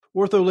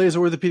OrthoLazer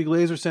Orthopedic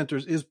Laser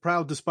Centers is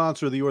proud to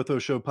sponsor the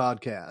Ortho Show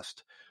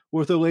podcast.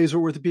 OrthoLazer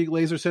Orthopedic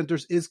Laser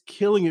Centers is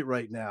killing it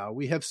right now.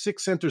 We have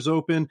 6 centers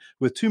open,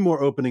 with 2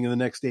 more opening in the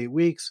next 8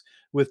 weeks,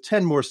 with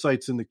 10 more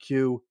sites in the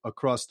queue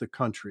across the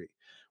country.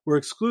 We're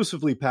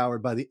exclusively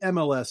powered by the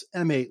MLS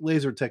M8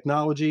 laser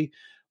technology.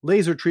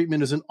 Laser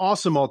treatment is an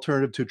awesome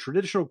alternative to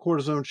traditional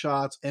cortisone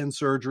shots and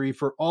surgery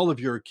for all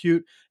of your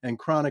acute and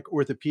chronic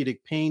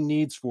orthopedic pain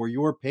needs for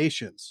your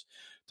patients.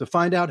 To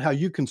find out how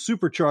you can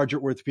supercharge your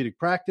orthopedic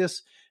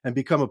practice and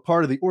become a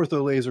part of the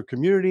OrthoLazer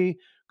community,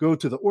 go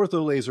to the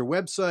OrthoLazer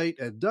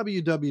website at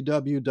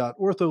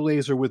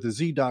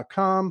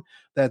www.ortholazerwithaz.com.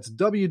 That's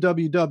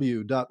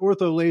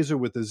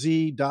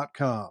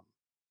www.ortholazerwithaz.com.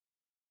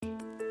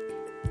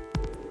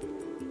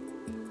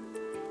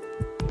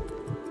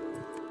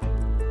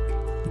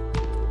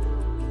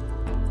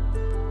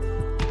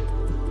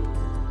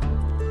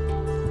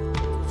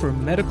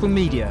 From medical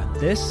media,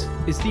 this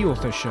is the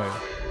Ortho Show.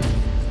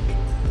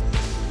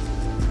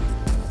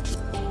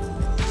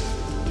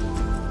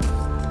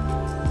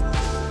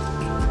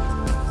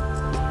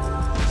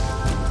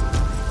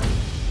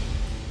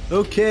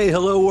 Okay,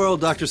 hello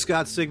world, Dr.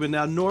 Scott Sigman.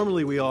 Now,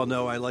 normally we all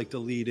know I like to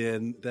lead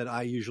in that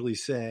I usually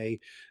say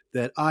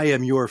that I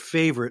am your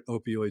favorite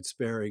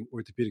opioid-sparing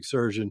orthopedic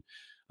surgeon.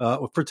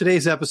 For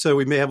today's episode,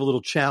 we may have a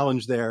little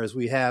challenge there, as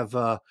we have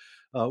a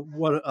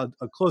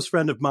close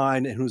friend of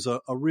mine and who's a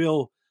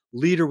real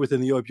leader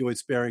within the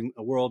opioid-sparing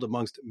world,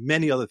 amongst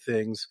many other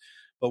things.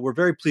 But we're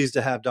very pleased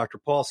to have Dr.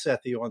 Paul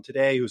Sethi on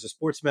today, who's a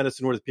sports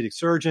medicine orthopedic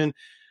surgeon.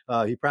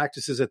 He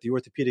practices at the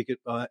Orthopedic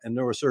and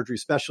Neurosurgery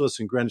Specialist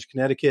in Greenwich,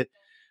 Connecticut.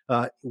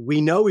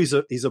 We know he's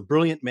a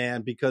brilliant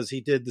man because he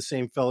did the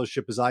same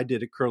fellowship as I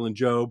did at Curlin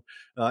Job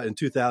in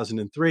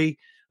 2003.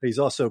 He's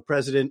also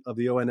president of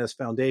the ONS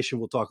Foundation.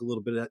 We'll talk a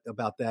little bit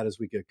about that as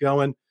we get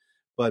going.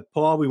 But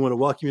Paul, we want to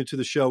welcome you to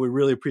the show. We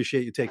really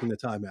appreciate you taking the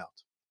time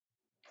out.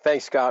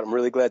 Thanks, Scott. I'm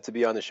really glad to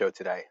be on the show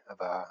today.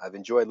 I've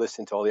enjoyed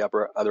listening to all the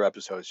other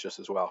episodes just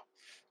as well.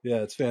 Yeah,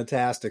 it's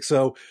fantastic.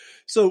 So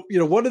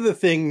one of the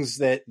things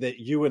that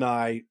you and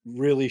I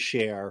really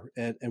share,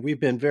 and we've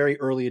been very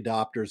early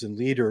adopters and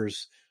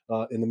leaders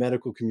in the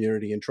medical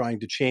community and trying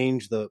to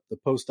change the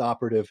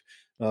post-operative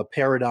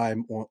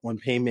paradigm on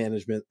pain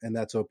management, and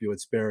that's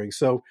opioid sparing.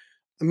 So,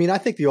 I mean, I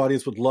think the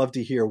audience would love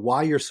to hear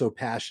why you're so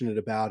passionate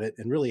about it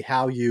and really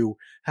how you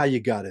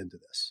got into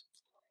this.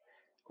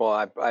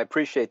 Well, I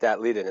appreciate that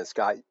lead in, and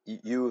Scott,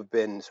 you have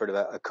been sort of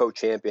a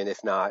co-champion,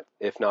 if not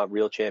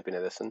real champion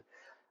of this. And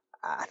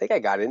I think I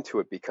got into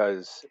it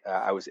because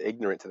I was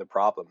ignorant to the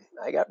problem.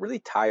 I got really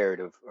tired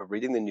of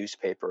reading the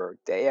newspaper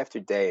day after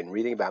day and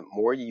reading about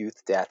more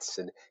youth deaths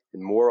and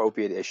more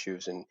opiate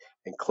issues and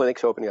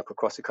clinics opening up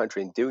across the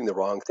country and doing the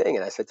wrong thing.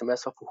 And I said to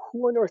myself, well,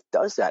 who on earth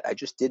does that? I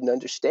just didn't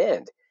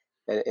understand.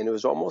 And it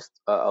was almost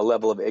a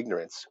level of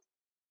ignorance.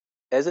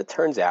 As it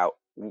turns out,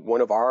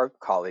 one of our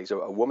colleagues,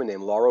 a woman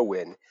named Laura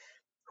Wynn,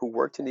 who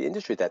worked in the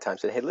industry at that time,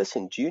 said, hey,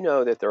 listen, do you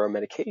know that there are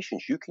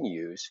medications you can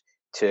use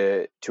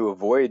to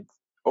avoid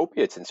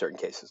opiates in certain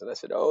cases? And I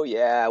said, oh,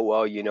 yeah,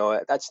 well,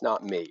 that's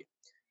not me.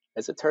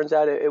 As it turns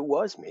out, it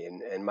was me.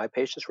 And my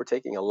patients were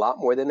taking a lot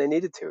more than they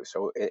needed to.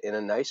 So in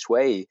a nice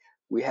way,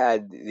 we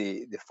had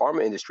the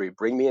pharma industry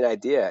bring me an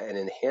idea and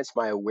enhance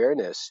my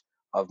awareness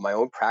of my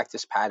own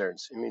practice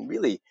patterns. I mean,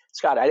 really,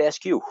 Scott, I'd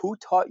ask you, who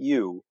taught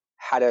you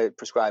how to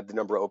prescribe the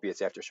number of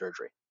opiates after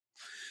surgery?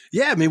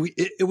 Yeah, I mean,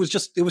 it was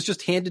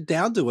just handed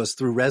down to us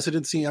through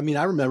residency. I mean,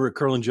 I remember at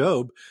Curlin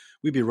Job,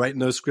 we'd be writing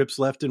those scripts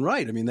left and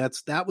right. I mean,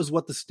 that was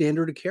what the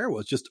standard of care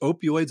was, just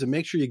opioids, and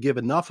make sure you give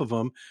enough of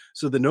them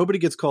so that nobody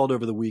gets called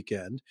over the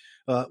weekend.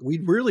 We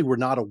really were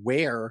not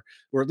aware,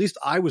 or at least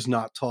I was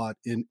not taught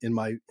in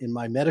my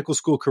medical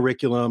school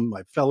curriculum,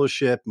 my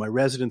fellowship, my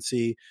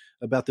residency,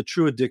 about the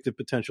true addictive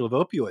potential of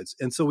opioids.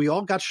 And so we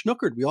all got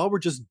snookered. We all were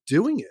just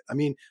doing it. I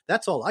mean,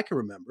 that's all I can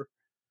remember.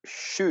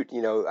 Shoot,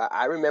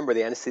 I remember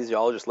the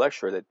anesthesiologist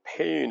lecture that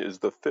pain is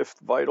the 5th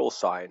vital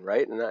sign,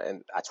 right?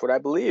 And that's what I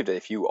believed.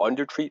 If you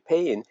undertreat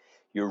pain,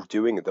 you're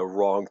doing the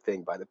wrong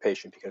thing by the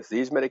patient, because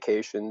these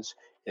medications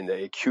in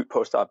the acute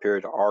post-op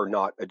period are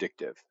not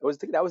addictive.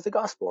 That was the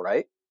gospel,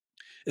 right?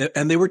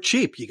 And they were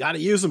cheap. You got to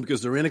use them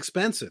because they're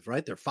inexpensive,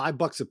 right? They're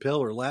 $5 a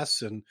pill or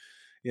less. And,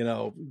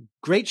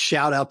 great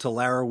shout out to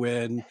Lara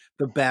Wynn,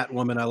 the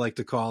Batwoman, I like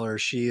to call her.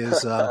 She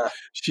is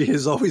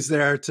always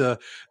there to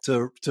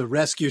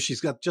rescue.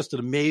 She's got just an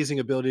amazing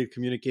ability to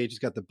communicate. She's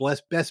got the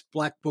best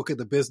black book of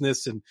the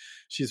business, and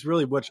she's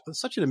really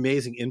such an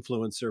amazing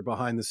influencer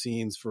behind the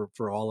scenes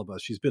for all of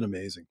us. She's been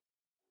amazing.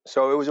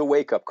 So it was a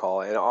wake-up call,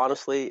 and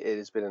honestly, it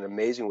has been an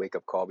amazing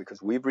wake-up call, because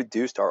we've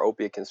reduced our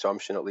opiate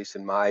consumption, at least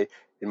in my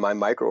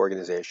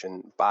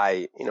microorganization,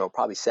 by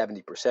probably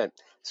 70%.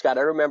 Scott,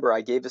 I remember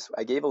I gave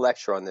a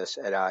lecture on this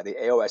at the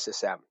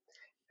AOSSM,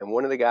 and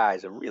one of the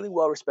guys, a really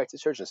well-respected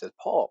surgeon, said,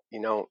 "Paul,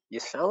 you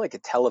sound like a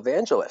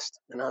televangelist."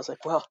 And I was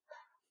like, "Well,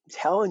 I'm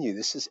telling you,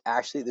 this is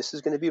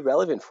going to be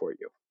relevant for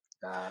you."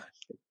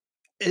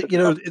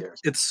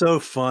 It's so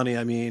funny.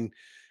 I mean,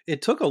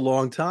 it took a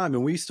long time,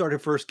 and we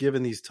started first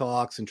giving these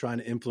talks and trying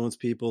to influence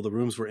people. The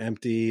rooms were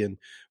empty,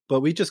 but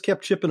we just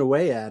kept chipping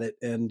away at it.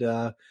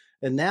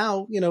 And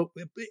now,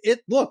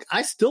 look,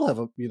 I still have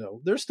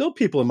there's still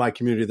people in my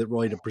community that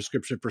write a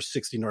prescription for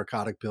 60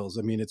 narcotic pills.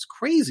 I mean, it's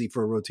crazy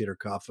for a rotator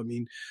cuff. I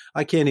mean,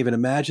 I can't even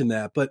imagine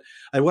that. But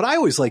what I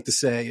always like to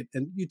say,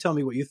 and you tell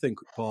me what you think,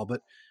 Paul,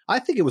 but I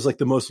think it was like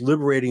the most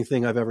liberating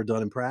thing I've ever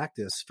done in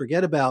practice.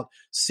 Forget about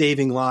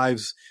saving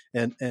lives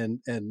and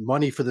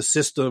money for the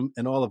system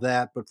and all of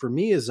that. But for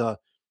me as a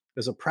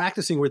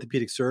practicing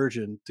orthopedic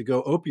surgeon to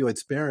go opioid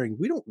sparing,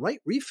 we don't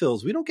write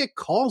refills. We don't get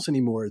calls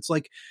anymore. It's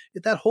like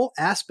that whole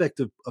aspect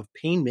of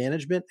pain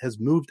management has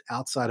moved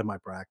outside of my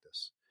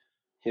practice.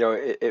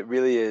 It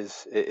really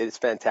is. It's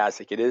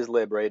fantastic. It is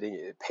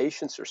liberating.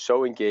 Patients are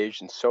so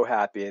engaged and so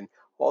happy. And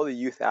all the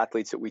youth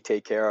athletes that we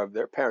take care of,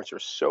 their parents are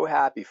so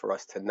happy for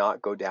us to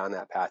not go down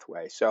that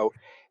pathway. So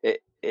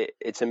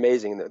it's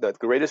amazing. The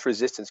greatest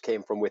resistance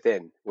came from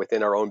within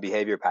our own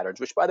behavior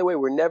patterns, which, by the way,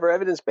 were never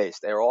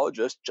evidence-based. They're all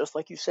just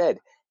like you said,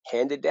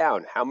 handed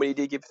down. How many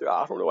did you give?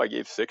 I don't know. I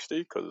gave 60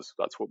 because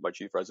that's what my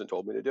chief resident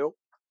told me to do.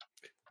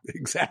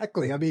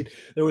 Exactly. I mean,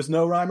 there was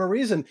no rhyme or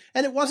reason.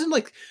 And it wasn't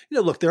like,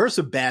 look, there are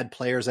some bad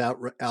players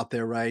out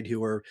there, right, who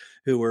were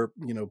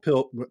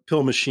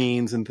pill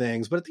machines and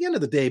things. But at the end of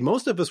the day,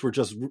 most of us were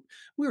just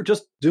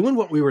doing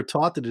what we were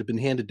taught that had been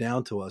handed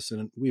down to us.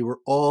 And we were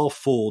all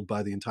fooled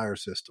by the entire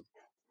system.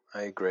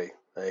 I agree.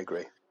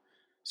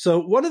 So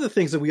one of the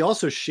things that we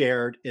also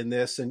shared in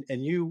this, and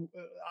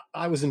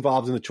I was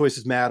involved in the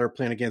Choices Matter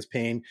Plan Against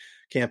Pain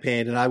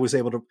campaign, and I was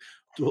able to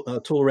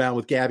tool around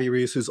with Gabby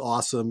Reese, who's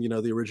awesome,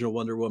 the original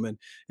Wonder Woman.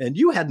 And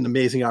you had an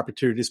amazing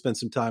opportunity to spend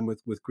some time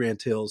with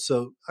Grant Hill.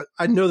 So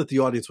I know that the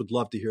audience would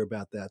love to hear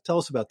about that. Tell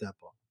us about that,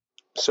 Paul.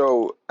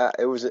 So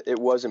it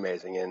was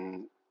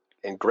amazing.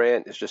 And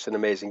Grant is just an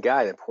amazing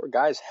guy. The poor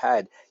guy's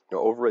had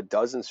over a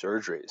dozen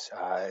surgeries.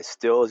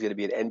 Still is going to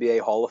be an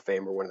NBA Hall of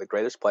Famer, one of the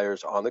greatest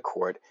players on the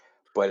court,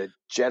 but a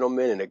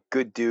gentleman and a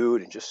good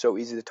dude and just so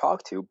easy to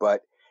talk to.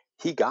 But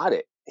he got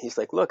it. He's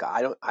like, look,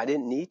 I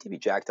didn't need to be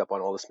jacked up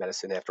on all this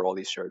medicine after all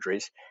these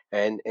surgeries.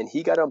 And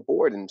he got on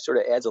board and sort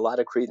of adds a lot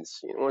of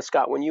credence.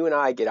 Scott, when you and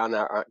I get on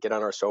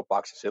our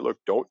soapbox and say, look,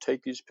 don't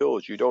take these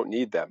pills, you don't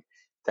need them.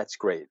 That's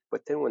great.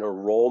 But then when a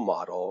role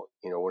model,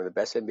 one of the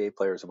best NBA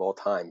players of all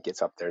time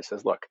gets up there and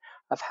says, look,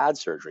 I've had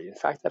surgery. In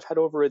fact, I've had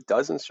over a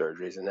dozen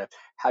surgeries and I've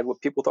had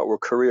what people thought were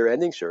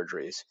career-ending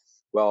surgeries.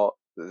 Well,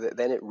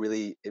 then it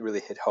really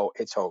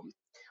hits home.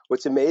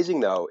 What's amazing,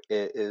 though,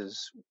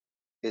 is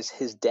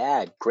his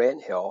dad,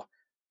 Grant Hill.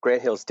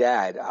 Grant Hill's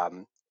dad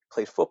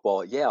played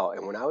football at Yale.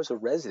 And when I was a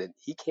resident,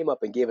 he came up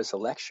and gave us a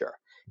lecture.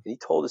 And he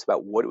told us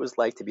about what it was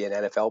like to be an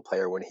NFL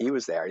player when he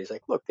was there. He's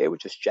like, look, they would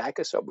just jack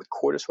us up with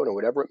cortisone or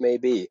whatever it may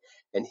be.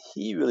 And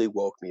he really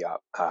woke me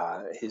up.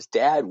 His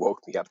dad woke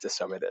me up to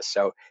some of this.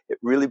 So it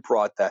really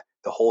brought the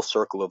whole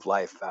circle of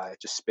life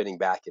just spinning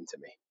back into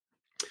me.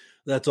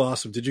 That's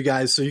awesome. You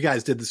guys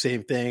did the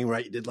same thing,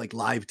 right? You did like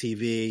live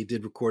TV,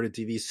 did recorded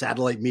TV,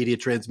 satellite media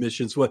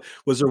transmissions. What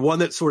was there one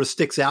that sort of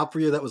sticks out for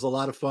you that was a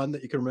lot of fun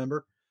that you can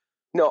remember?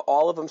 No,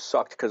 all of them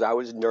sucked because I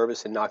was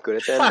nervous and not good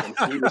at them,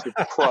 and he was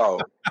a pro.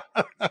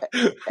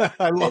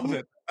 I love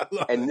it.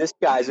 And this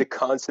guy's a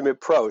consummate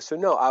pro. So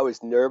no, I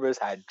was nervous.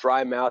 I had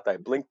dry mouth. I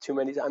blinked too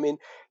many times. I mean,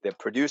 the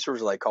producer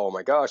was like, oh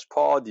my gosh,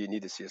 Paul, do you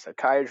need to see a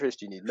psychiatrist?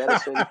 Do you need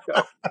medicine?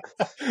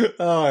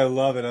 Oh, I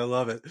love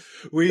it.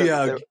 We,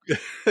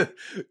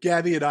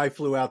 Gabby and I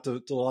flew out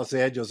to Los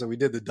Angeles and we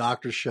did the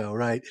doctor show,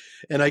 right?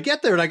 And I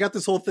get there and I got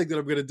this whole thing that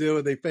I'm going to do.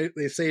 And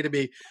they say to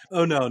me,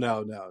 oh,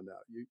 no.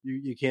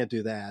 You can't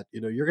do that.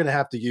 You're going to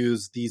have to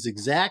use these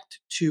exact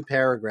 2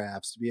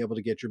 paragraphs to be able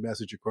to get your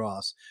message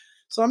across.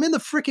 So I'm in the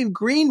freaking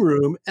green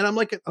room and I'm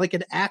like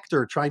an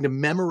actor trying to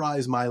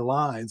memorize my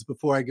lines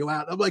before I go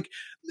out. I'm like,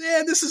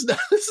 man, this is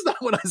not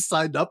what I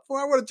signed up for.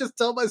 I want to just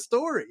tell my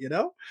story,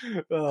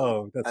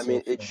 Oh, that's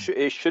it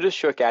should have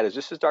shook at us.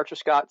 This is Dr.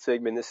 Scott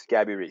Sigman. This is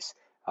Gabby Reese.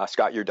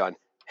 Scott, you're done.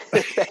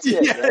 That's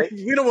it, right?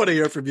 We don't want to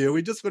hear from you.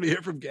 We just want to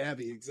hear from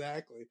Gabby.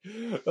 Exactly.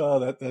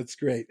 Oh, that's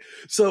great.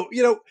 So,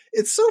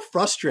 it's so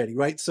frustrating,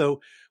 right?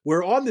 So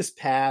we're on this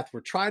path. We're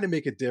trying to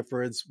make a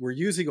difference. We're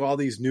using all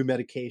these new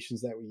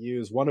medications that we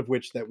use, one of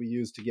which that we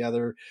use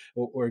together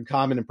or in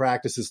common in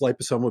practice is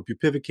liposomal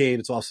bupivacaine.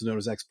 It's also known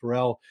as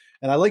Exparel.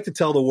 And I like to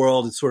tell the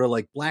world it's sort of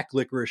like black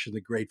licorice and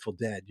the Grateful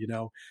Dead.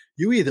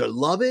 You either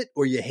love it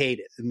or you hate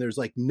it. And there's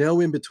like no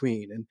in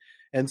between.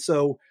 And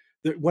so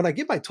when I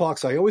give my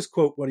talks, I always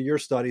quote one of your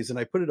studies, and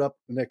I put it up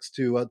next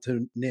to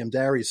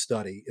Namdari's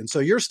study. And so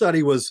your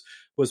study was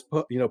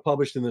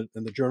published in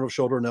the Journal of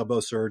Shoulder and Elbow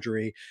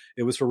Surgery.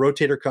 It was for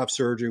rotator cuff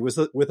surgery, with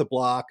a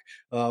block,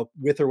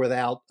 with or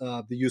without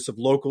the use of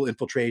local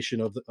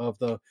infiltration of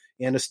the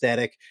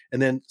anesthetic.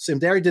 And then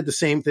Namdari did the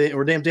same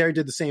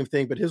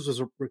thing, but his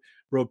was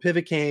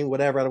ropivacaine,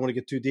 whatever. I don't want to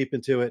get too deep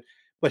into it.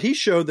 But he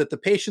showed that the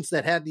patients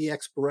that had the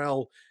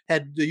Exparel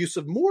had the use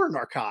of more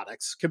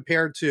narcotics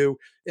compared to,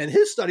 and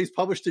his studies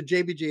published in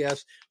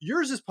JBJS,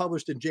 yours is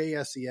published in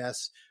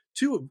JSES,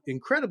 2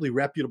 incredibly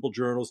reputable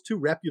journals, 2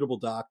 reputable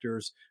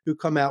doctors who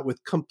come out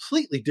with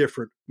completely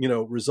different,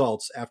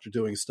 results after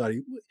doing a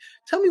study.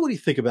 Tell me what you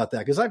think about that,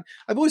 because I've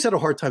always had a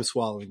hard time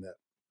swallowing that.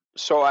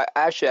 So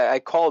I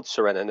called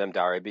Surendra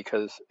Namdari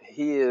because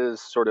he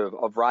is sort of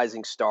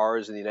rising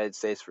stars in the United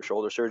States for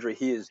shoulder surgery.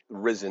 He is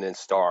risen in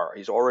star.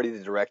 He's already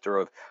the director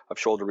of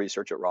shoulder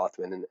research at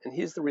Rothman, and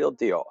he's the real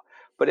deal.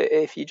 But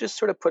if you just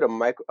sort of put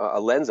a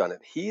lens on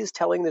it, he is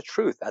telling the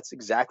truth. That's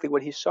exactly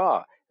what he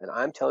saw, and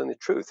I'm telling the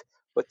truth.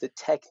 But the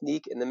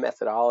technique and the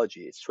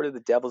methodology, it's sort of the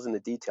devil's in the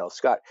details.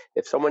 Scott,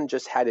 if someone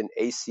just had an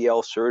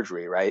ACL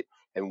surgery, right?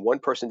 And one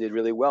person did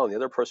really well, and the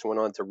other person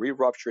went on to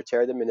re-rupture,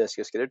 tear the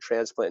meniscus, get a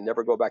transplant, and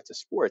never go back to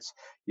sports.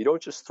 You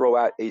don't just throw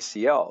out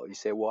ACL. You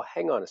say, well,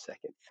 hang on a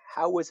second.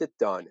 How was it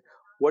done?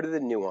 What are the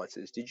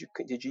nuances? Did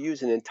you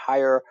use an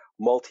entire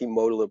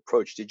multimodal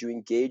approach? Did you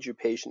engage your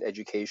patient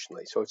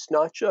educationally? So it's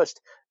not just,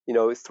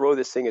 throw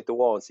this thing at the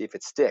wall and see if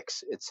it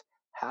sticks. It's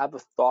have a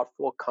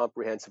thoughtful,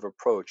 comprehensive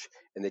approach,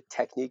 and the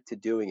technique to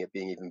doing it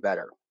being even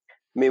better.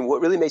 I mean,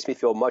 what really makes me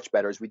feel much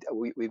better is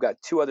we've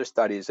got two other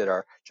studies that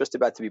are just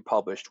about to be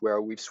published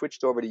where we've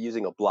switched over to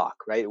using a block,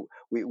 right?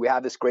 We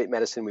have this great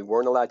medicine. We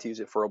weren't allowed to use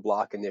it for a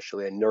block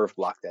initially, a nerve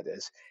block, that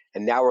is.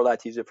 And now we're allowed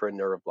to use it for a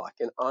nerve block.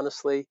 And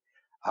honestly,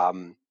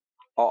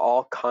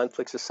 all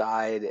conflicts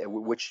aside,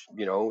 which,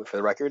 for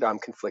the record, I'm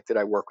conflicted.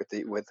 I work with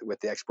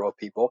the expert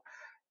people.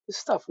 This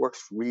stuff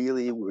works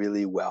really,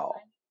 really well.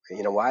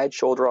 I had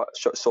shoulder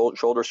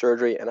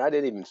surgery, and I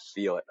didn't even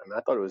feel it. I mean,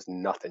 I thought it was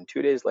nothing.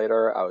 2 days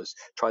later, I was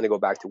trying to go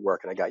back to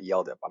work, and I got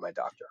yelled at by my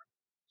doctor.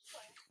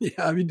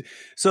 Yeah, I mean,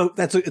 so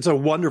it's a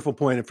wonderful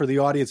point, and for the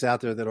audience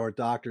out there that aren't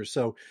doctors.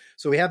 So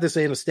we have this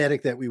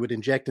anesthetic that we would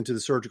inject into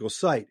the surgical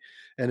site,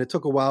 and it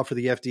took a while for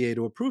the FDA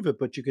to approve it,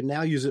 but you can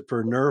now use it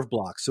for nerve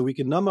blocks. So we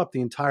can numb up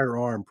the entire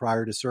arm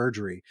prior to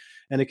surgery,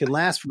 and it can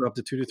last for up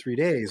to 2 to 3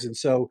 days. And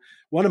so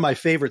one of my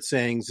favorite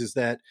sayings is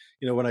that,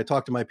 when I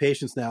talk to my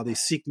patients now, they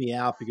seek me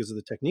out because of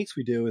the techniques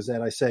we do, is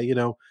that I say,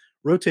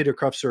 rotator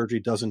cuff surgery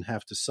doesn't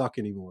have to suck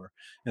anymore.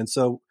 And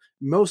so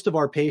most of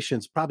our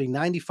patients, probably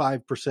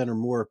 95% or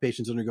more of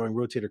patients undergoing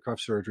rotator cuff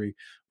surgery,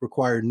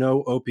 require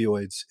no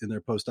opioids in their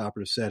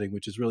postoperative setting,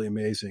 which is really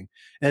amazing.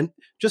 And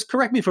just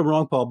correct me if I'm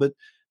wrong, Paul,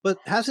 but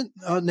hasn't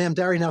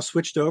Namdari now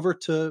switched over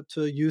to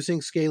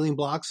using scalene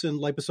blocks and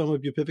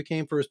liposomal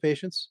bupivacaine for his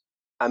patients?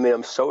 I mean,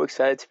 I'm so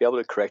excited to be able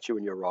to correct you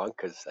when you're wrong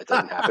because it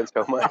doesn't happen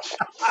so much.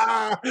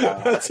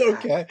 That's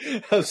okay.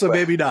 So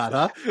maybe not,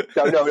 huh?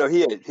 No.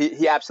 He is.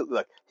 He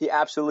absolutely He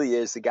absolutely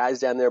is. The guys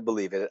down there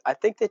believe it. I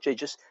think that you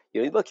just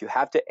look. You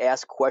have to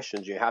ask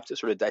questions. You have to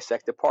sort of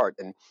dissect apart,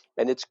 and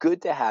it's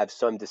good to have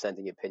some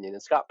dissenting opinion.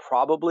 And Scott,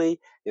 probably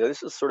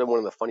this is sort of one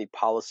of the funny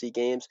policy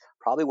games.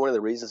 Probably one of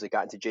the reasons it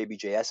got into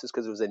JBJS is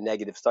because it was a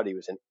negative study. It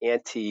was an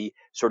anti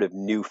sort of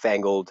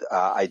newfangled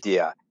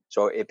idea.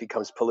 So it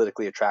becomes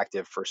politically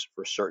attractive for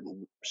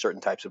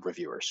certain types of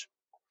reviewers.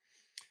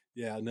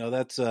 Yeah, no,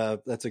 that's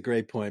a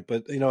great point.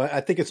 But,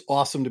 I think it's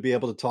awesome to be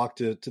able to talk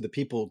to the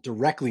people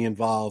directly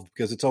involved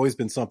because it's always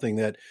been something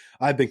that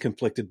I've been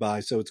conflicted by.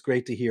 So it's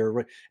great to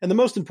hear. And the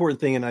most important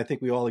thing, and I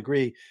think we all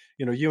agree,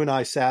 you and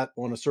I sat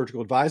on a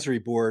surgical advisory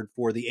board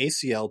for the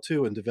ACL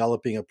too, and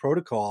developing a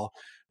protocol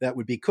that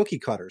would be cookie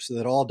cutter so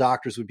that all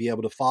doctors would be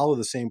able to follow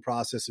the same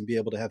process and be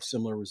able to have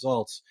similar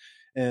results.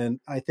 And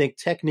I think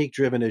technique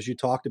driven, as you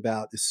talked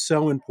about, is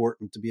so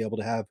important to be able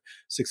to have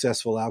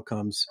successful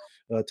outcomes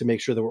to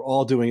make sure that we're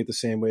all doing it the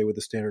same way with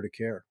the standard of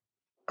care.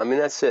 I mean,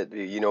 that's it.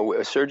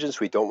 As surgeons,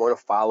 we don't want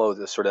to follow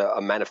the sort of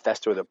a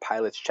manifesto or the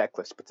pilot's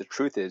checklist. But the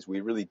truth is, we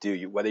really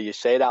do. Whether you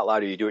say it out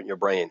loud or you do it in your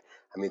brain.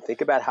 I mean,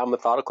 think about how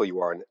methodical you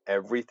are in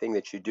everything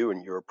that you do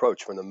in your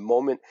approach. From the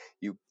moment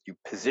you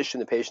position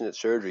the patient at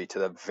surgery to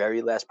the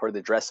very last part of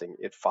the dressing,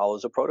 it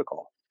follows a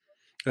protocol.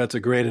 That's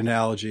a great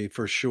analogy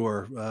for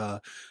sure.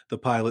 The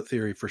pilot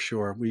theory for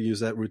sure. We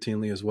use that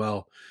routinely as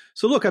well.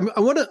 So look, I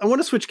want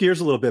to switch gears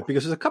a little bit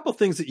because there's a couple of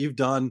things that you've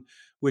done,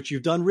 which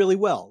you've done really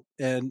well.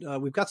 And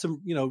we've got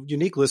some,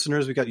 unique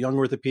listeners. We've got young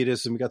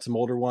orthopedists and we've got some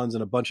older ones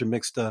and a bunch of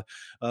mixed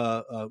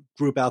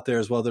group out there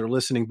as well that are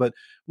listening. But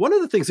one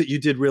of the things that you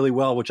did really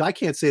well, which I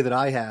can't say that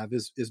I have,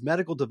 is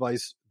medical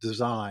device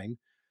design,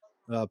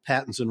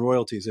 patents and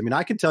royalties. I mean,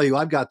 I can tell you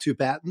I've got 2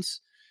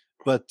 patents.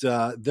 But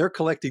they're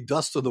collecting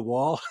dust on the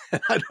wall.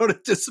 And I don't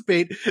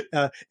anticipate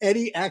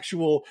any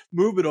actual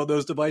movement on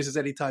those devices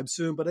anytime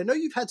soon. But I know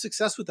you've had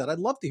success with that. I'd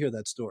love to hear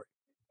that story.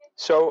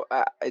 So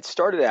it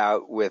started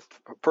out with,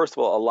 first of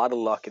all, a lot of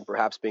luck and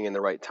perhaps being in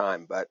the right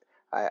time. But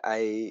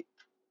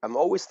I'm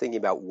always thinking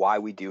about why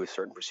we do a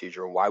certain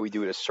procedure and why we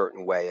do it a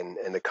certain way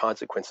and the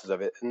consequences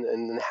of it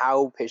and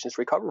how patients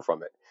recover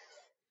from it.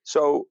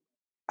 So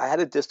I had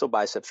a distal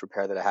biceps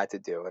repair that I had to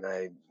do, and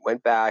I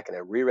went back and I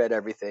reread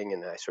everything,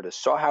 and I sort of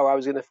saw how I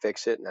was going to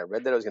fix it, and I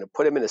read that I was going to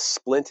put him in a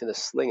splint in a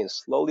sling and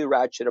slowly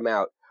ratchet him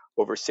out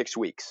over 6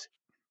 weeks.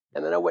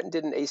 And then I went and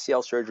did an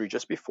ACL surgery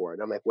just before,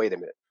 and I'm like, wait a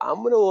minute,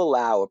 I'm going to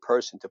allow a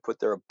person to put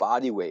their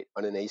body weight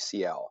on an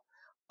ACL,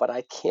 but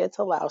I can't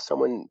allow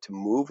someone to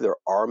move their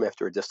arm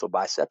after a distal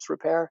biceps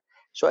repair.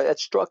 So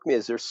that struck me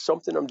as there's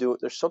something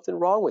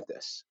wrong with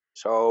this.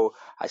 So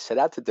I set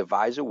out to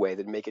devise a way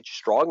that make it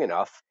strong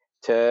enough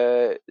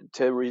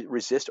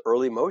resist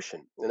early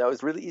motion. And that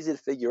was really easy to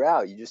figure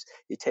out. You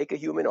take a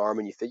human arm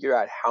and you figure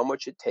out how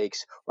much it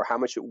takes or how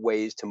much it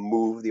weighs to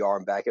move the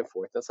arm back and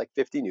forth. That's like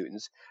 50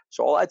 newtons.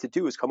 So all I had to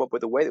do was come up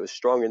with a way that was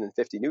stronger than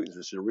 50 newtons,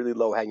 which is a really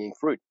low hanging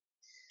fruit.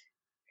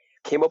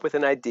 Came up with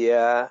an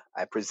idea.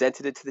 I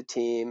presented it to the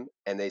team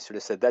and they sort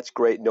of said, that's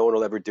great. No one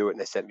will ever do it. And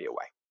they sent me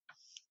away.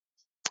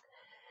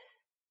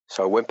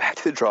 So I went back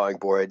to the drawing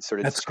board,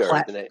 sort of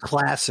discouraged.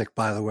 Classic,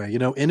 by the way.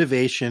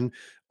 Innovation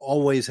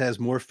always has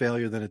more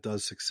failure than it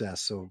does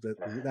success. So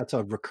that's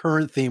a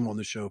recurrent theme on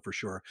the show for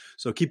sure.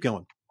 So keep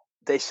going.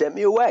 They sent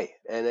me away,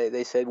 and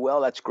they said,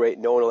 well, that's great.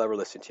 No one will ever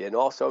listen to you. And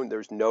also,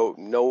 there's no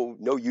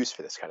use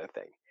for this kind of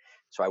thing.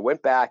 So I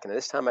went back, and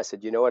this time I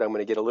said, you know what? I'm going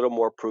to get a little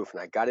more proof.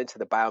 And I got into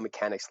the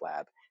biomechanics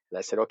lab, and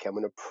I said, okay, I'm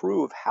going to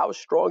prove how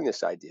strong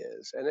this idea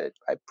is. And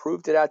I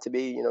proved it out to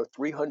be,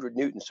 300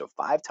 newtons, so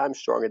 5 times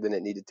stronger than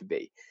it needed to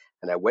be.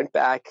 And I went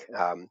back,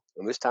 and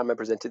this time I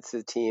presented to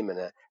the team. And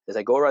as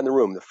I go around the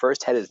room, the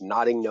first head is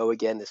nodding no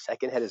again. The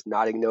second head is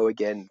nodding no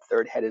again. The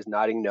third head is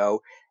nodding no.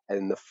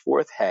 And the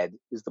fourth head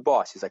is the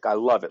boss. He's like, I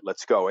love it.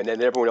 Let's go. And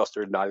then everyone else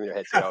started nodding their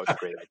heads. That was a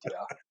great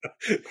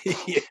idea.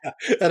 Yeah.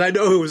 And I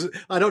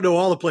don't know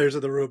all the players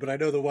in the room, but I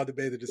know the one that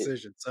made the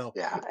decision. So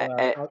yeah,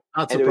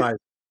 not surprised.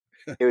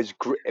 It was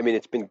great. I mean,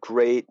 it's been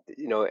great,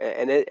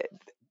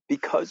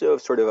 because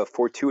of sort of a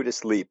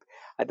fortuitous leap,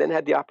 I then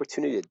had the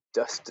opportunity to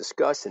just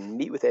discuss and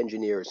meet with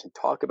engineers and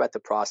talk about the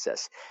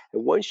process.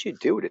 And once you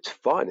do it, it's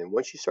fun. And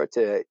once you start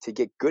to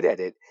get good at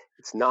it,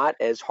 it's not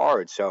as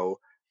hard. So,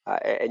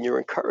 and you're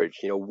encouraged,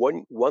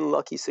 one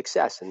lucky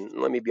success. And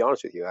let me be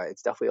honest with you,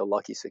 it's definitely a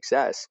lucky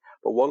success,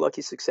 but one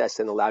lucky success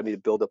then allowed me to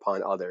build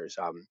upon others.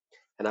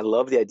 And I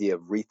love the idea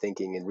of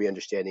rethinking and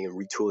re-understanding and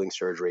retooling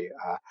surgery,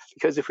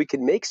 because if we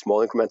can make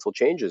small incremental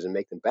changes and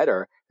make them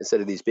better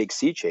instead of these big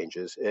sea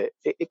changes,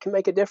 it can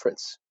make a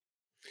difference.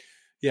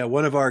 Yeah,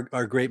 one of our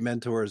great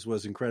mentors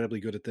was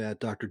incredibly good at that,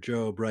 Dr.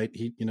 Job, right?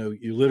 He,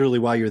 you literally,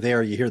 while you're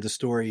there, you hear the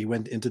story. He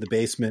went into the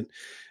basement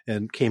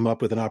and came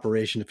up with an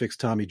operation to fix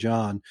Tommy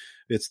John.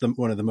 It's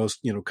one of the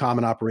most,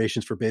 common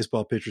operations for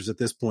baseball pitchers at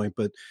this point,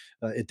 but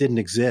it didn't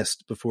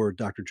exist before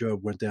Dr.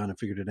 Job went down and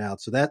figured it out.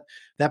 So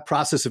that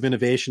process of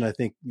innovation, I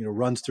think,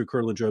 runs through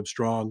Curlin Job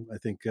strong. I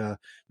think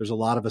there's a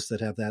lot of us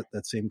that have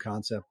that same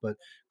concept. But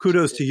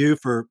kudos to you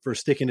for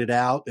sticking it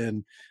out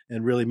and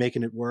really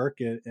making it work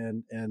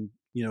and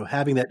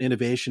having that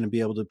innovation and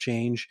be able to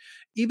change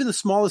even the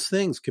smallest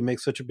things can make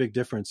such a big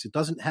difference. It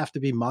doesn't have to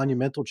be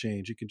monumental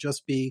change. It could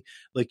just be,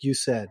 like you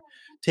said,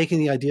 taking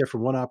the idea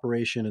from one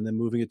operation and then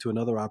moving it to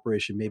another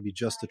operation, maybe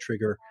just a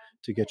trigger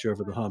to get you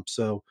over the hump.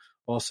 So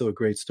also a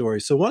great story.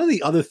 So one of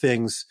the other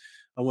things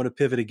I want to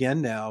pivot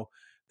again now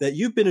that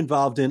you've been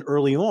involved in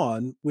early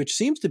on, which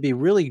seems to be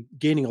really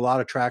gaining a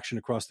lot of traction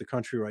across the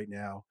country right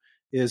now,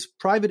 is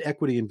private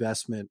equity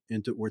investment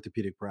into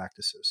orthopedic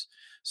practices.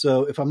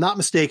 So if I'm not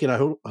mistaken, I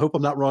hope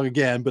I'm not wrong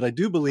again, but I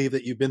do believe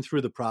that you've been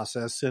through the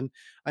process. And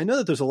I know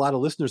that there's a lot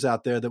of listeners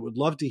out there that would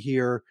love to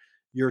hear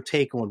your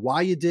take on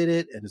why you did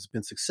it and it's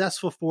been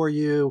successful for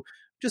you.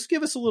 Just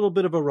give us a little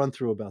bit of a run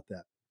through about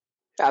that.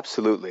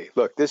 Absolutely.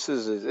 Look, this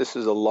is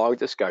a long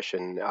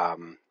discussion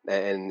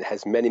and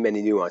has many,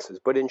 many nuances.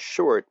 But in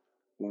short,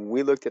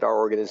 we looked at our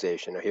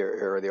organization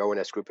here the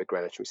ONS group at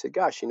Greenwich. We said,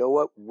 gosh, you know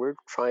what? We're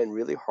trying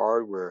really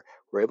hard. We're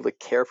able to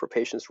care for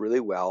patients really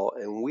well.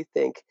 And we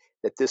think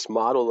that this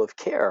model of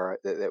care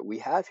that we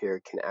have here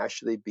can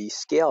actually be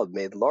scaled,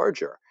 made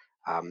larger.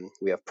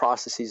 We have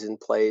processes in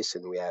place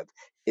and we have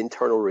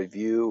internal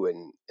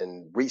review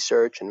and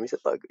research. And we said,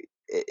 look,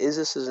 is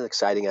this an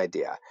exciting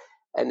idea?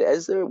 And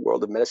as the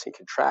world of medicine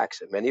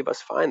contracts, many of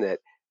us find that,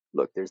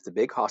 look, there's the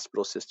big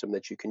hospital system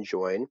that you can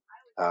join,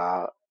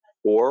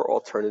 or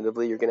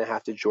alternatively, you're going to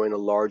have to join a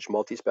large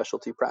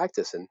multi-specialty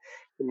practice. And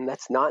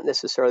that's not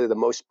necessarily the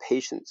most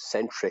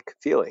patient-centric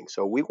feeling.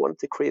 So we wanted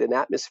to create an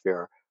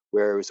atmosphere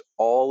where it was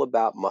all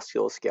about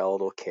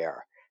musculoskeletal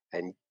care.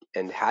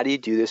 And how do you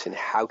do this and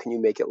how can you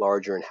make it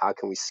larger and how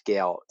can we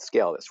scale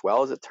this?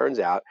 Well, as it turns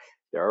out,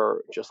 there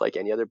are, just like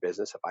any other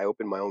business, if I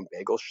open my own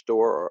bagel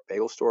store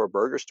or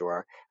burger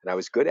store and I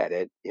was good at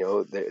it,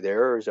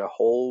 there's a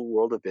whole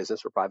world of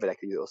business or private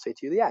equity that will say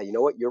to you, yeah, you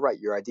know what, you're right.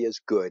 Your idea is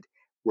good.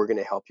 We're going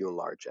to help you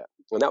enlarge it.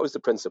 And that was the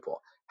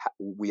principle.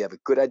 We have a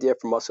good idea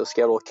for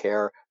musculoskeletal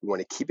care. We want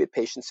to keep it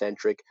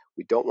patient-centric.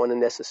 We don't want to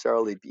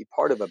necessarily be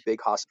part of a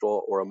big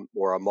hospital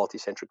or a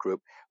multi-centric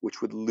group,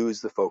 which would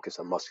lose the focus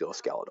on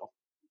musculoskeletal.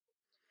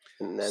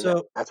 And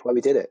then that's why we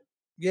did it.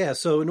 Yeah.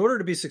 So in order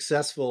to be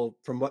successful,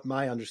 from what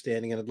my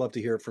understanding, and I'd love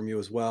to hear it from you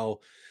as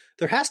well,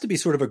 there has to be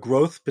sort of a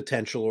growth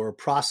potential or a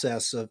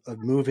process of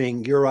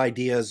moving your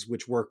ideas,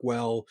 which work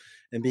well,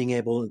 and being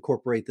able to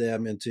incorporate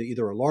them into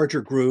either a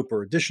larger group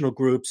or additional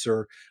groups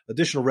or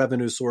additional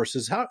revenue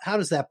sources. How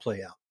does that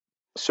play out?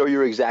 So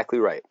you're exactly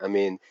right. I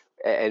mean,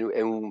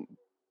 and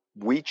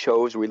we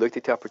looked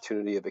at the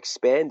opportunity of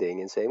expanding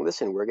and saying,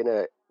 listen, we're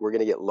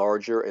gonna get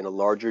larger in a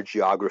larger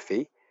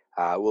geography.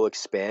 We'll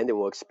expand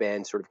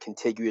sort of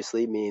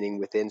contiguously, meaning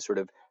within sort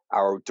of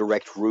our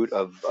direct route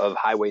of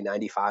Highway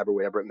 95 or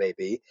whatever it may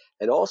be,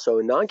 and also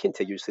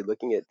non-contiguously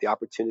looking at the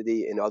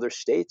opportunity in other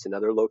states and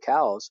other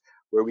locales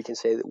where we can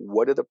say that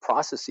what are the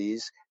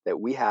processes that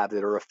we have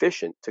that are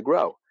efficient to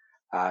grow.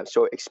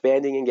 So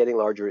expanding and getting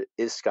larger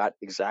is, Scott,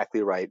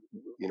 exactly right.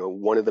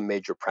 One of the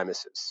major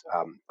premises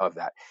of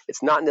that.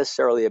 It's not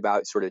necessarily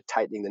about sort of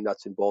tightening the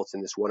nuts and bolts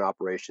in this one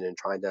operation and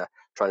trying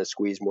to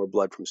squeeze more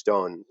blood from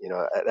stone.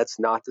 That's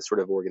not the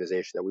sort of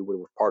organization that we would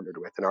have partnered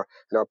with. And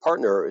our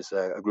partner is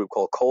a group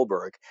called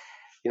Kohlberg.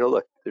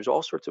 Look, there's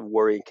all sorts of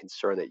worry and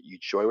concern that you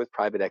join with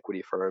private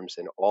equity firms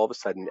and all of a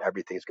sudden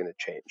everything's going to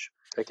change.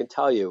 I can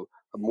tell you,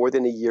 more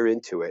than a year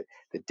into it,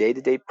 the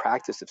day-to-day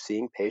practice of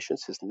seeing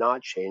patients has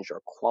not changed.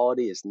 Our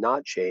quality has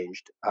not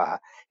changed.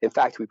 In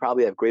fact, we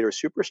probably have greater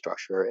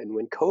superstructure. And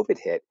when COVID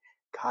hit,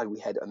 God, we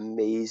had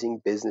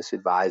amazing business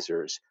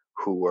advisors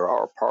who were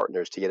our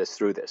partners to get us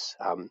through this.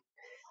 And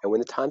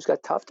when the times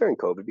got tough during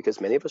COVID, because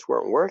many of us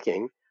weren't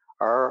working,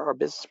 our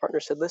business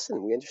partners said,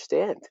 listen, we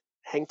understand.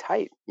 Hang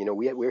tight.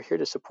 We're here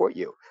to support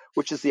you,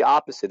 which is the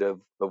opposite of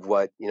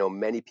what,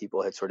 many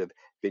people had sort of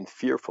been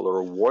fearful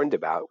or warned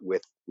about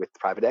with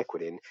private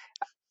equity. And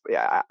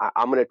yeah,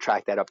 I'm going to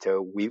track that up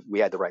to we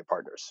had the right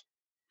partners.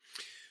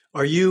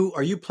 Are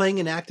you playing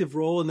an active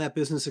role in that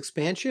business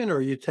expansion, or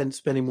are you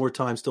spending more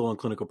time still on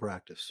clinical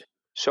practice?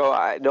 So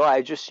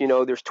I just,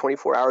 there's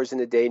 24 hours in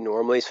a day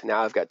normally. So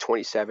now I've got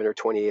 27 or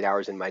 28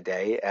 hours in my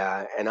day,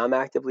 and I'm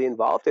actively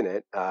involved in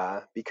it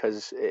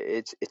because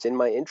it's in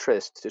my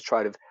interest to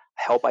try to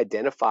help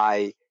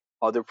identify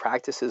other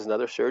practices and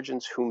other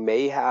surgeons who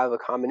may have a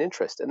common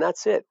interest. And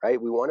that's it,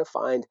 right? We want to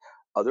find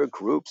other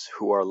groups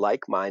who are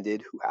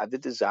like-minded, who have the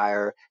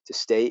desire to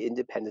stay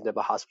independent of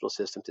a hospital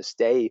system, to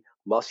stay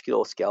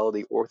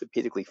musculoskeletal,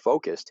 orthopedically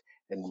focused,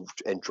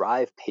 and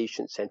drive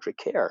patient-centric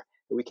care.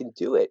 And we can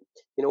do it.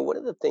 One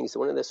of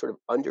the sort of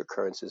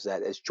undercurrents is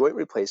that as joint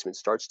replacement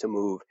starts to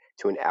move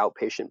to an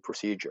outpatient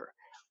procedure,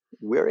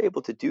 we're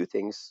able to do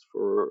things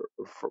for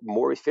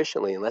more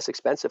efficiently and less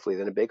expensively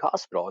than a big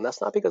hospital. And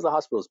that's not because the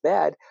hospital is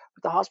bad,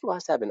 but the hospital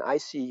has to have an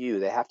ICU.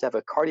 They have to have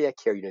a cardiac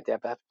care unit. They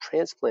have to have a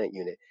transplant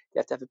unit. They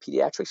have to have a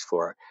pediatrics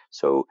floor.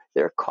 So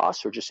their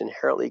costs are just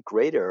inherently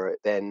greater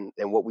than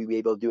what we'd be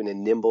able to do in a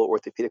nimble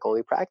orthopedic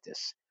only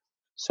practice.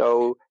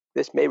 So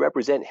this may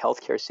represent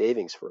healthcare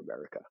savings for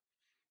America.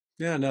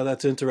 Yeah, no,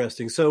 that's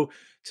interesting. So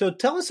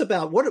tell us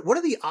about what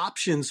are the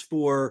options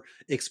for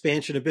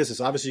expansion of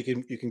business?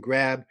 Obviously, you can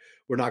grab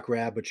or not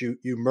grab, but you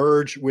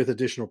merge with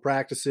additional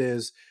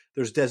practices.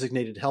 There's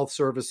designated health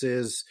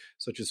services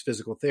such as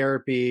physical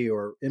therapy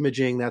or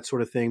imaging, that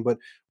sort of thing. But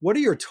what are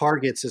your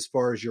targets as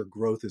far as your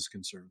growth is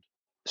concerned?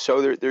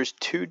 So there's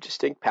two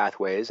distinct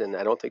pathways, and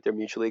I don't think they're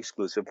mutually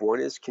exclusive. One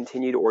is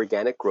continued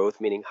organic growth,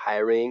 meaning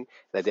hiring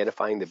and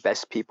identifying the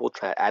best people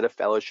out of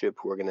fellowship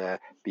who are going to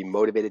be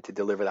motivated to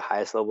deliver the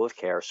highest level of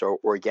care. So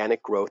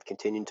organic growth,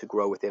 continuing to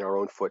grow within our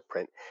own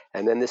footprint.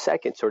 And then the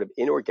second, sort of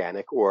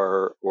inorganic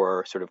or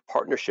sort of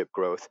partnership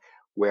growth,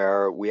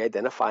 where we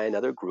identify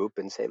another group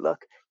and say,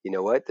 look, you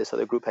know what, this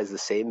other group has the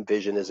same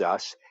vision as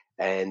us,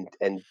 and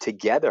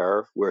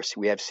together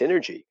we have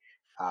synergy.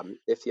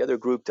 If the other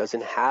group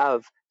doesn't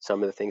have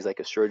some of the things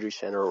like a surgery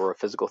center or a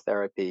physical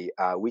therapy,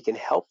 we can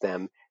help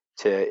them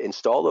to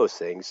install those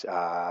things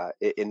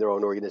in their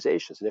own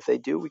organizations. And if they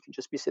do, we can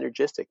just be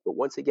synergistic. But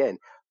once again,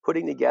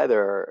 putting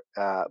together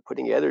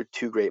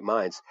two great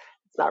minds,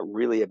 it's not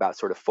really about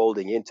sort of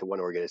folding into one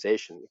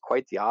organization.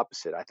 Quite the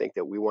opposite. I think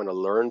that we want to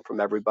learn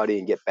from everybody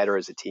and get better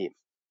as a team.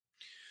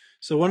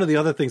 So one of the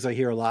other things I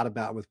hear a lot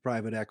about with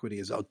private equity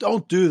is, oh,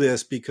 don't do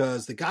this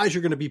because the guys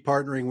you're going to be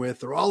partnering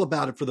with, they're all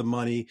about it for the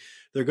money.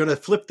 They're going to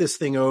flip this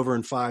thing over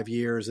in 5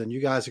 years and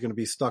you guys are going to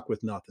be stuck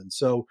with nothing.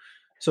 So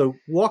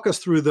walk us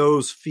through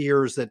those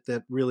fears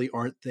that really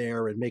aren't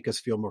there and make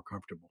us feel more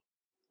comfortable.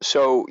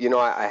 So,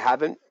 I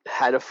haven't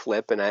had a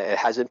flip and it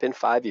hasn't been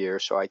 5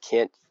 years, so I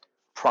can't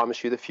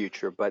promise you the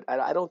future, but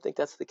I don't think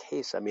that's the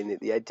case. I mean,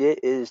 the idea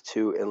is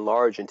to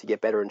enlarge and to get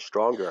better and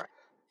stronger.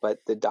 But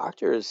the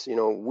doctors,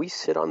 we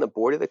sit on the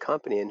board of the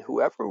company, and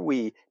whoever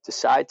we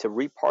decide to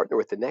repartner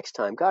with the next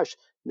time, gosh,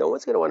 no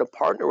one's going to want to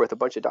partner with a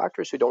bunch of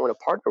doctors who don't want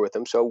to partner with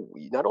them. So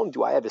not only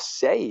do I have a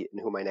say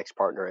in who my next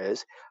partner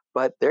is,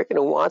 but they're going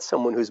to want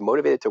someone who's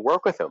motivated to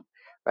work with them,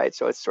 right?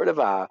 So it's sort of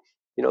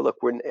look,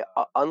 we're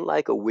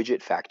unlike a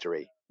widget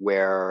factory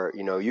where,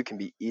 you can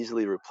be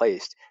easily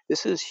replaced.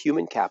 This is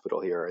human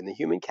capital here, and the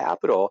human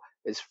capital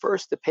is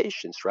first the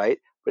patients, right?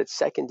 But it's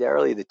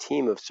secondarily the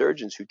team of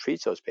surgeons who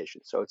treats those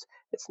patients. So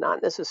it's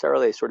not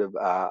necessarily a sort of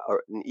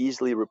an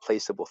easily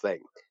replaceable thing.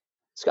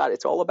 Scott,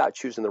 it's all about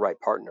choosing the right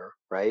partner,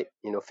 right?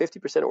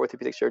 50% of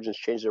orthopedic surgeons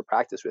change their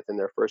practice within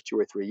their first 2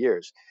 or 3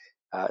 years.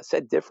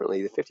 Said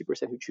differently, the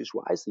 50% who choose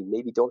wisely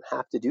maybe don't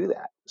have to do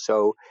that.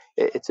 So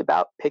it's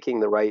about picking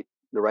the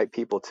right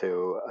people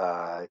to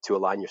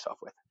align yourself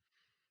with.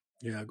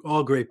 Yeah,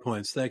 all great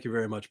points. Thank you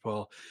very much,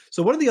 Paul.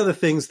 So one of the other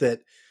things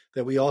that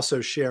we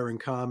also share in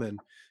common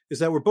is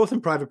that we're both in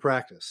private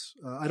practice.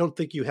 I don't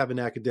think you have an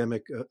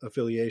academic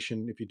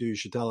affiliation. If you do, you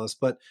should tell us.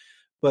 But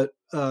but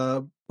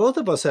both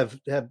of us have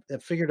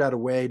figured out a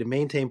way to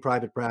maintain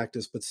private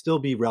practice, but still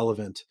be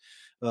relevant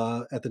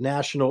at the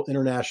national,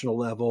 international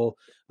level.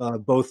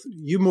 Both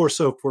you more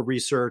so for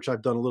research.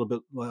 I've done a little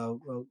bit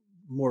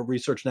more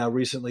research now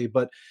recently,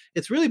 but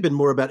it's really been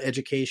more about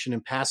education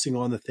and passing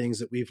on the things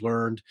that we've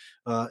learned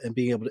and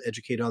being able to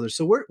educate others.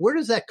 So where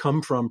does that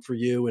come from for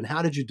you, and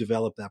how did you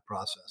develop that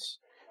process?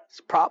 It's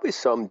probably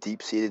some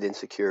deep-seated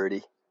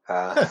insecurity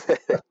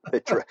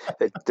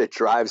that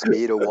drives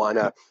me to want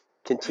to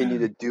continue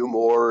to do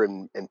more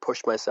and push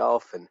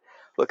myself. And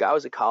look, I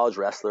was a college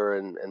wrestler,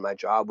 and my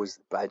job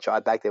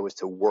back then was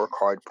to work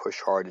hard,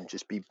 push hard, and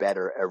just be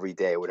better every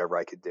day, whatever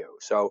I could do.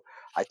 So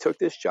I took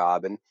this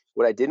job, and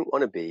what I didn't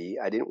want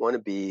to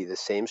be the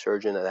same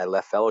surgeon that I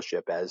left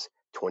fellowship as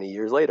 20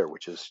 years later,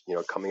 which is,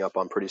 coming up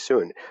on pretty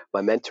soon.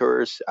 My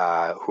mentors,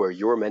 who are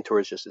your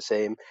mentors, just the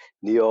same,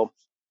 Neil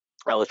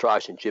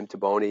Elatrash and Jim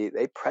Taboni,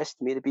 they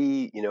pressed me to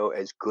be,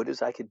 as good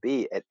as I could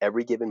be at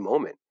every given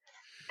moment.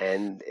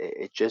 And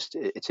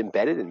it's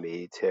embedded in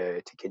me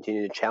to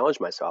continue to challenge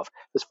myself.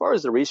 As far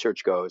as the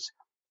research goes,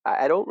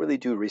 I don't really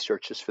do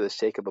research just for the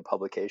sake of a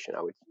publication.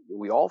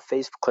 We all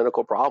face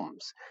clinical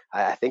problems.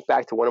 I think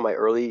back to one of my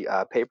early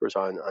papers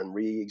on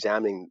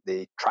re-examining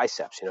the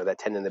triceps, that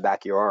tendon in the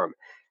back of your arm.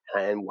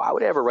 And why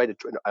would I ever write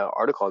an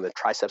article on the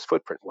triceps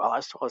footprint? Well,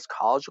 I saw this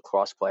college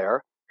lacrosse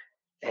player,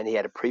 and he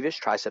had a previous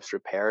triceps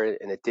repair,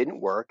 and it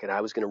didn't work, and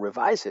I was going to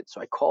revise it. So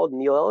I called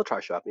Neil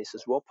Elatrash up, and he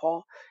says, well,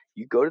 Paul,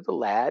 you go to the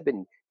lab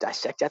and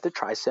dissect out the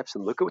triceps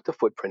and look at what the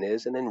footprint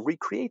is and then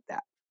recreate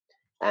that.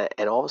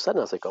 And all of a sudden,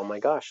 I was like, oh, my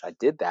gosh, I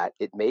did that.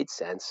 It made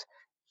sense.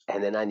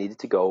 And then I needed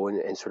to go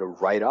and sort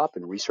of write up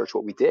and research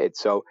what we did.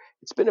 So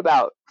it's been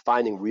about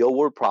finding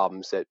real-world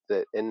problems and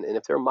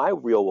if they're my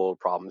real-world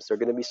problems, they're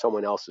going to be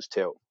someone else's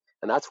too.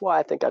 And that's why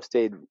I think I've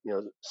stayed,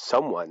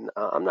 someone.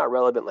 I'm not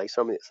relevant like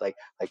somebody that's like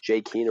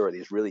Jay Keener or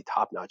these really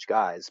top-notch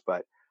guys,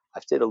 but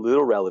I've stayed a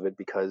little relevant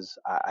because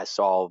I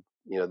solve,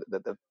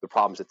 the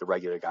problems that the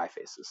regular guy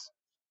faces.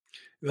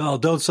 Well,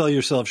 don't sell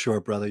yourself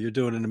short, brother. You're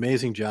doing an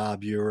amazing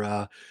job. You're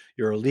a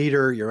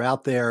leader. You're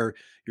out there.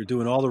 You're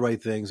doing all the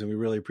right things, and we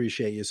really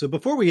appreciate you. So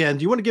before we end,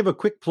 do you want to give a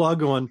quick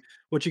plug on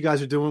what you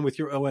guys are doing with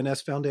your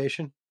ONS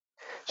Foundation?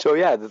 So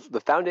yeah, the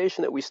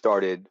foundation that we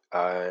started,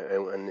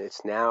 and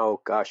it's now,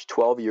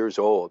 12 years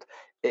old.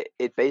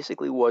 It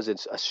basically was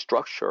a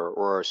structure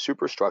or a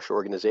superstructure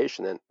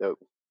organization that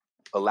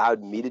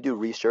allowed me to do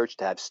research,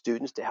 to have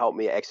students to help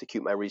me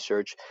execute my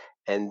research,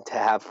 and to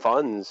have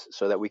funds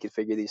so that we could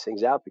figure these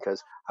things out,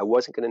 because I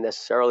wasn't going to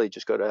necessarily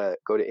just go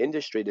to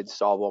industry to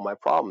solve all my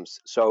problems.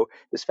 So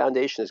this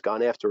foundation has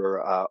gone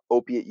after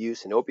opiate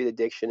use and opiate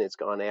addiction. It's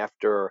gone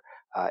after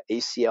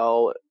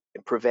ACL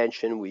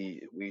prevention.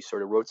 We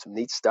sort of wrote some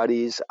neat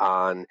studies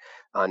on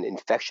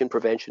infection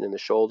prevention in the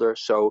shoulder.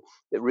 So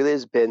it really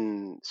has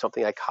been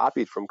something I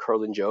copied from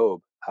Kerlin Jobe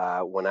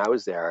when I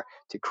was there,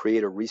 to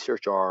create a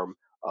research arm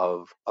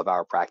of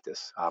our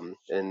practice.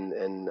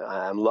 And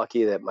I'm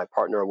lucky that my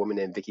partner, a woman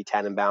named Vicki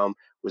Tannenbaum,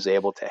 was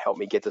able to help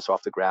me get this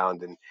off the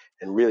ground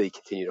and really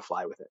continue to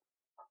fly with it.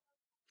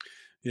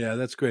 Yeah,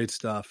 that's great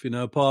stuff.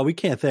 Paul, we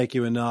can't thank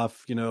you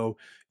enough.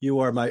 You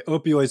are my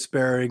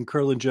opioid-sparing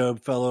Kerlin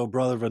Jobe fellow,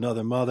 brother of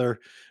another mother.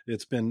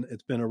 It's been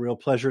a real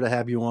pleasure to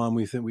have you on.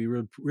 We think we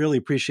really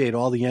appreciate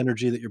all the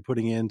energy that you're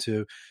putting in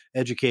to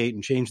educate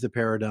and change the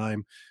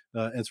paradigm.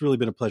 It's really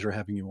been a pleasure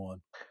having you on.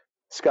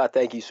 Scott,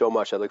 thank you so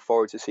much. I look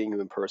forward to seeing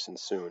you in person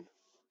soon.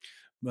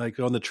 Like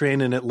on the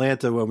train in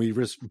Atlanta when we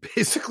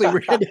basically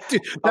ran into,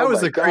 that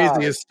was the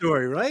craziest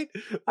story, right?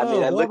 I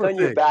mean, I look on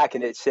your back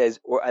and it says,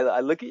 or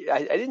I look at,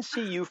 I didn't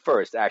see you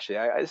first, actually.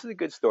 This is a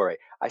good story.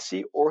 I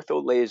see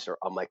OrthoLazer.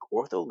 I'm like,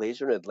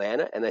 OrthoLazer in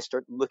Atlanta? And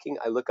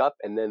I look up,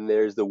 and then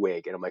there's the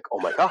wig. And I'm like, oh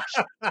my gosh,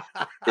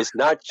 it's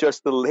not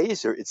just the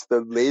laser, it's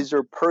the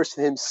laser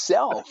person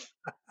himself.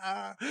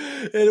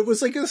 And it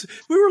was like,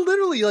 we were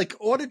literally like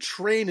on a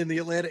train in the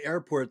Atlanta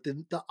airport.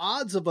 The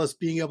odds of us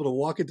being able to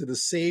walk into the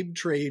same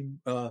train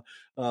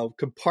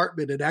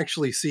compartment and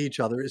actually see each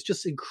other is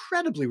just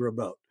incredibly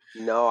remote.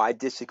 No, I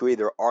disagree.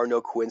 There are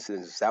no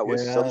coincidences. That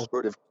was some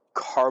sort of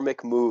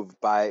karmic move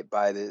by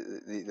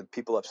the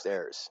people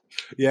upstairs.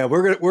 Yeah,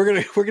 we're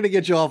gonna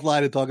get you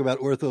offline and talk about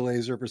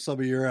OrthoLazer for some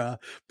of your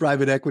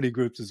private equity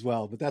groups as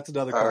well. But that's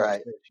another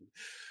conversation.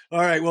 All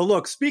right. Well,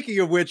 look, speaking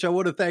of which, I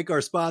want to thank our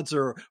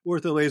sponsor,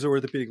 OrthoLazer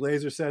Orthopedic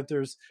Laser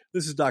Centers.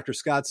 This is Dr.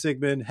 Scott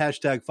Sigman,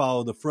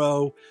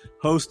 #FollowTheFro,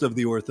 host of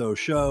the Ortho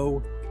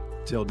Show.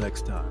 Till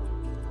next time.